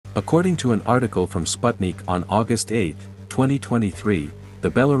According to an article from Sputnik on August 8, 2023, the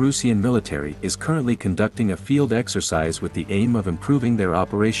Belarusian military is currently conducting a field exercise with the aim of improving their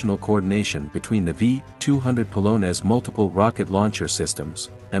operational coordination between the V-200 Polonez multiple rocket launcher systems,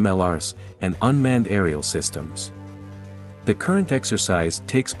 MLRS, and unmanned aerial systems. The current exercise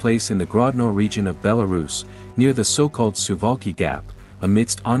takes place in the Grodno region of Belarus, near the so-called Suwałki Gap,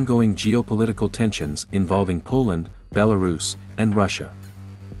 amidst ongoing geopolitical tensions involving Poland, Belarus, and Russia.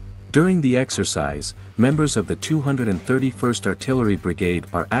 During the exercise, members of the 231st Artillery Brigade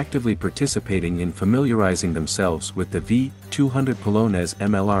are actively participating in familiarizing themselves with the V-200 Polonez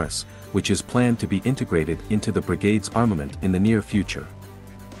MLRS, which is planned to be integrated into the brigade's armament in the near future.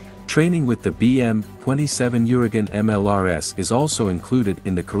 Training with the BM-27 Uragan MLRS is also included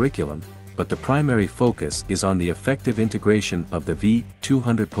in the curriculum, but the primary focus is on the effective integration of the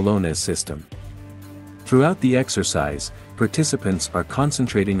V-200 Polonez system. Throughout the exercise, participants are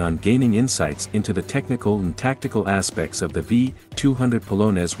concentrating on gaining insights into the technical and tactical aspects of the V-200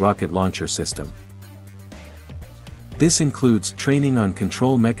 Polonez rocket launcher system. This includes training on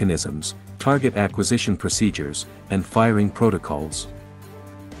control mechanisms, target acquisition procedures, and firing protocols.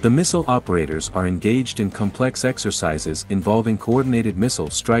 The missile operators are engaged in complex exercises involving coordinated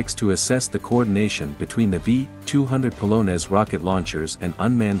missile strikes to assess the coordination between the V-200 Polonez rocket launchers and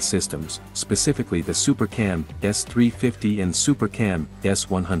unmanned systems, specifically the SuperCam S-350 and SuperCam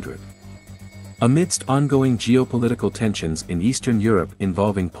S-100. Amidst ongoing geopolitical tensions in Eastern Europe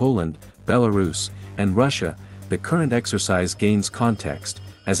involving Poland, Belarus, and Russia, the current exercise gains context,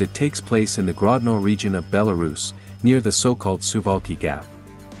 as it takes place in the Grodno region of Belarus, near the so-called Suwałki Gap.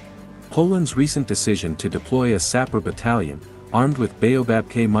 Poland's recent decision to deploy a sapper battalion, armed with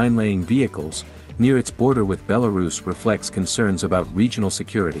Baobab-K mine-laying vehicles, near its border with Belarus reflects concerns about regional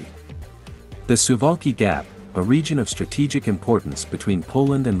security. The Suwałki Gap, a region of strategic importance between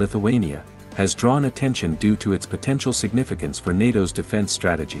Poland and Lithuania, has drawn attention due to its potential significance for NATO's defense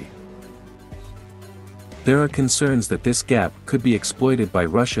strategy. There are concerns that this gap could be exploited by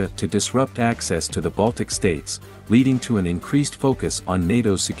Russia to disrupt access to the Baltic states, leading to an increased focus on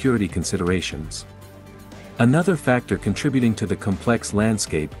NATO's security considerations. Another factor contributing to the complex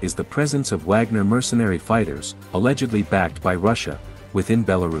landscape is the presence of Wagner mercenary fighters, allegedly backed by Russia, within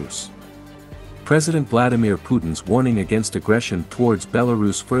Belarus. President Vladimir Putin's warning against aggression towards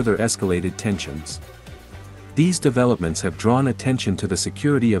Belarus further escalated tensions. These developments have drawn attention to the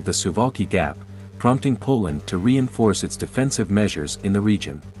security of the Suwałki Gap, prompting Poland to reinforce its defensive measures in the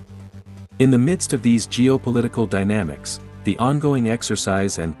region. In the midst of these geopolitical dynamics, the ongoing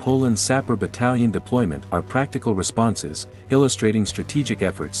exercise and Poland's sapper battalion deployment are practical responses, illustrating strategic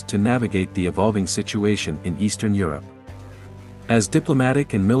efforts to navigate the evolving situation in Eastern Europe. As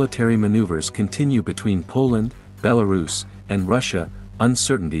diplomatic and military maneuvers continue between Poland, Belarus, and Russia,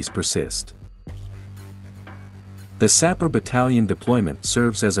 uncertainties persist. The sapper battalion deployment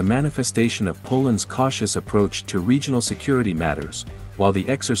serves as a manifestation of Poland's cautious approach to regional security matters, while the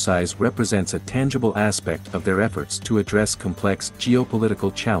exercise represents a tangible aspect of their efforts to address complex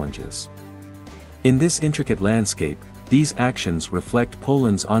geopolitical challenges. In this intricate landscape, these actions reflect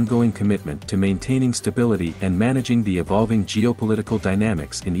Poland's ongoing commitment to maintaining stability and managing the evolving geopolitical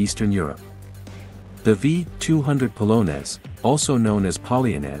dynamics in Eastern Europe. The V-200 Polonez, also known as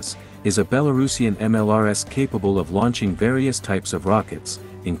Polonez, is a Belarusian MLRS capable of launching various types of rockets,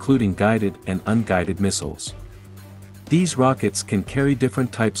 including guided and unguided missiles. These rockets can carry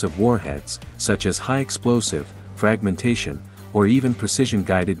different types of warheads, such as high explosive, fragmentation, or even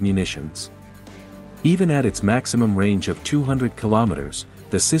precision-guided munitions. Even at its maximum range of 200 kilometers,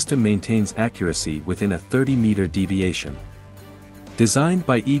 the system maintains accuracy within a 30-meter deviation. Designed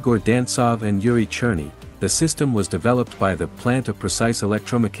by Igor Dantsov and Yuri Cherny, the system was developed by the Plant of Precise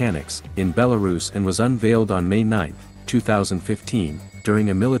Electromechanics in Belarus and was unveiled on May 9, 2015, during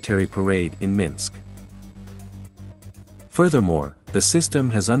a military parade in Minsk. Furthermore, the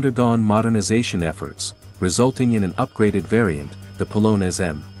system has undergone modernization efforts, resulting in an upgraded variant, the Polonez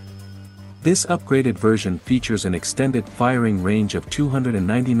M. This upgraded version features an extended firing range of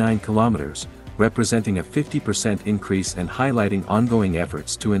 299 kilometers, representing a 50% increase and highlighting ongoing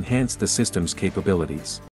efforts to enhance the system's capabilities.